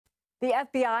The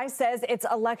FBI says its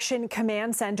election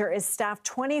command center is staffed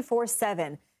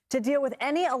 24/7 to deal with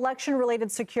any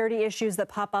election-related security issues that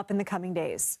pop up in the coming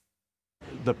days.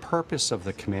 The purpose of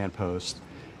the command post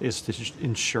is to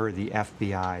ensure the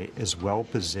FBI is well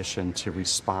positioned to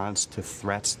respond to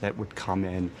threats that would come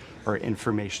in or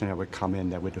information that would come in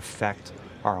that would affect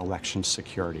our election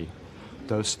security.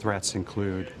 Those threats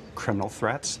include criminal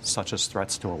threats, such as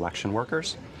threats to election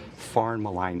workers, foreign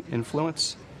malign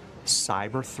influence,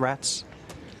 cyber threats,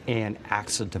 and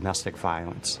acts of domestic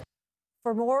violence.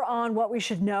 For more on what we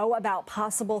should know about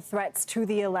possible threats to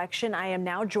the election, I am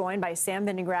now joined by Sam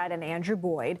Veningrad and Andrew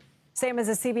Boyd. Sam is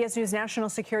a CBS News national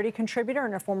security contributor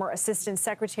and a former assistant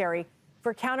secretary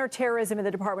for counterterrorism in the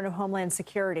Department of Homeland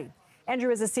Security.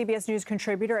 Andrew is a CBS News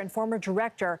contributor and former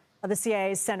director of the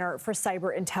CIA's Center for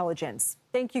Cyber Intelligence.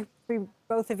 Thank you,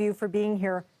 both of you, for being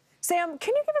here. Sam,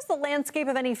 can you give us the landscape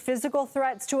of any physical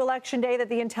threats to Election Day that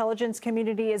the intelligence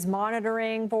community is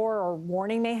monitoring for or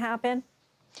warning may happen?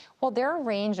 Well, there are a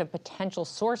range of potential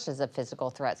sources of physical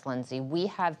threats, Lindsay. We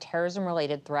have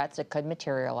terrorism-related threats that could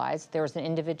materialize. There was an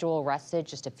individual arrested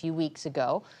just a few weeks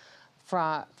ago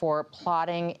for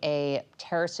plotting a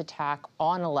terrorist attack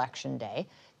on Election Day.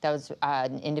 That was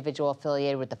an individual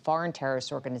affiliated with the foreign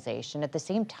terrorist organization. At the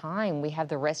same time, we have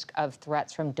the risk of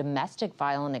threats from domestic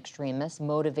violent extremists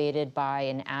motivated by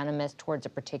an animus towards a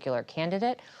particular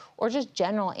candidate or just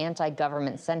general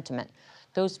anti-government sentiment.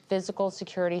 Those physical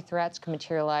security threats can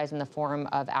materialize in the form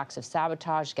of acts of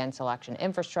sabotage against election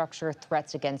infrastructure,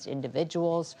 threats against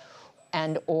individuals,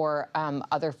 and or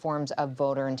other forms of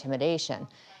voter intimidation.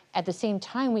 At the same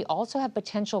time, we also have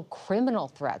potential criminal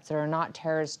threats that are not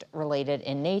terrorist-related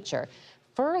in nature.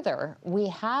 Further, we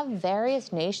have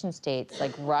various nation-states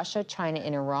like Russia, China,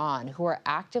 and Iran who are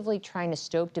actively trying to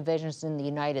stoke divisions in the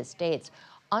United States,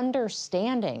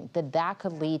 understanding that that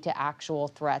could lead to actual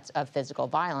threats of physical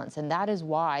violence. And that is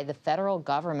why the federal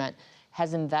government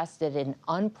has invested an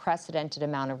unprecedented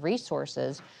amount of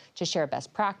resources to share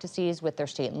best practices with their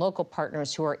state and local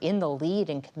partners who are in the lead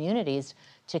in communities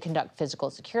to conduct physical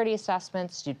security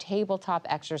assessments, do tabletop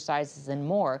exercises, and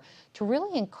more, to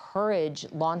really encourage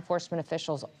law enforcement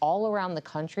officials all around the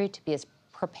country to be as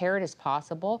prepared as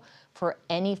possible for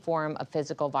any form of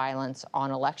physical violence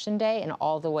on Election Day and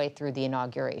all the way through the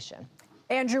inauguration.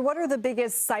 Andrew, what are the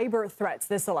biggest cyber threats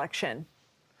this election?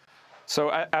 So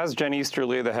as Jen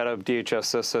Easterly, the head of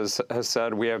DHS, has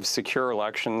said, we have secure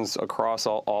elections across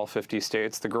all 50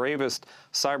 states. The gravest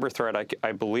cyber threat,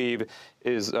 I believe,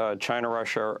 is China,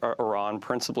 Russia, Iran,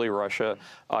 principally Russia,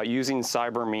 using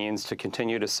cyber means to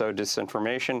continue to sow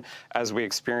disinformation, as we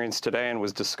experienced today and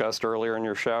was discussed earlier in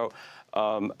your show.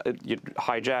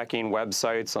 Hijacking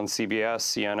websites on CBS,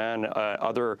 CNN,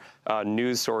 other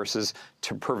news sources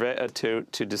to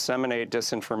disseminate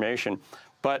disinformation.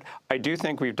 But I do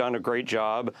think we've done a great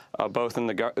job, both in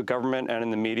the government and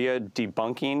in the media,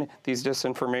 debunking these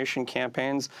disinformation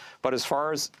campaigns. But as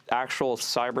far as actual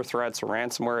cyber threats,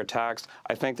 ransomware attacks,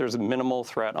 I think there's a minimal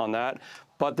threat on that.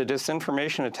 But the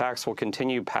disinformation attacks will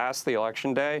continue past the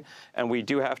Election Day, and we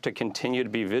do have to continue to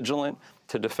be vigilant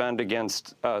to defend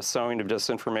against sowing of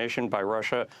disinformation by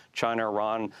Russia, China,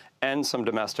 Iran, and some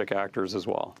domestic actors as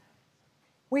well.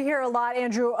 We hear a lot,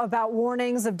 Andrew, about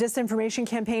warnings of disinformation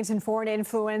campaigns and foreign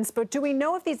influence, but do we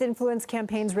know if these influence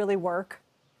campaigns really work?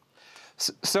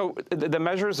 So the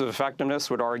measures of effectiveness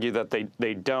would argue that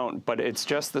they don't, but it's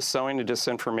just the sowing of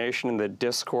disinformation and the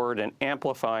discord and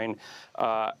amplifying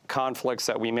conflicts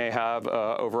that we may have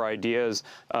over ideas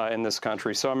in this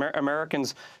country. So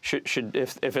Americans should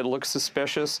if it looks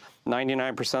suspicious,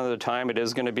 99% of the time it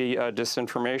is going to be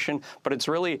disinformation, but it's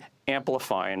really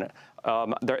amplifying.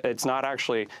 It's not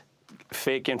actually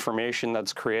fake information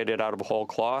that's created out of whole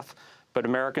cloth. But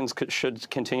Americans should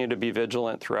continue to be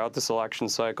vigilant throughout this election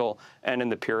cycle and in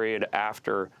the period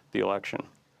after the election.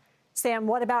 Sam,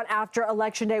 what about after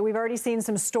Election Day? We've already seen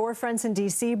some storefronts in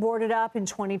D.C. boarded up in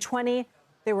 2020.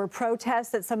 There were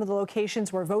protests at some of the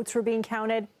locations where votes were being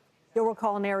counted. You'll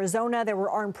recall in Arizona, there were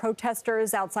armed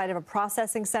protesters outside of a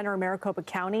processing center in Maricopa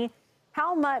County.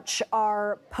 How much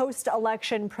are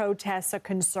post-election protests a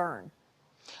concern?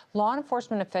 Law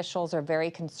enforcement officials are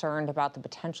very concerned about the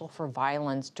potential for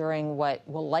violence during what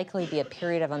will likely be a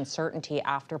period of uncertainty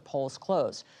after polls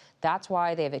close. That's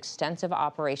why they have extensive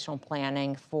operational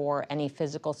planning for any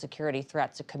physical security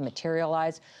threats that could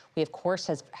materialize. We, of course,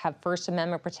 have First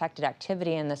Amendment protected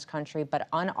activity in this country, but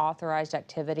unauthorized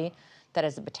activity that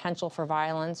has the potential for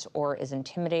violence or is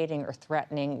intimidating or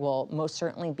threatening will most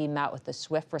certainly be met with a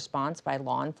swift response by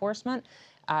law enforcement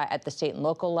at the state and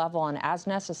local level, and as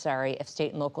necessary, if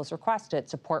state and locals request it,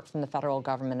 support from the federal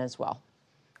government as well.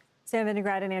 Sam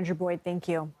Veningrad and Andrew Boyd, thank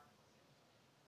you.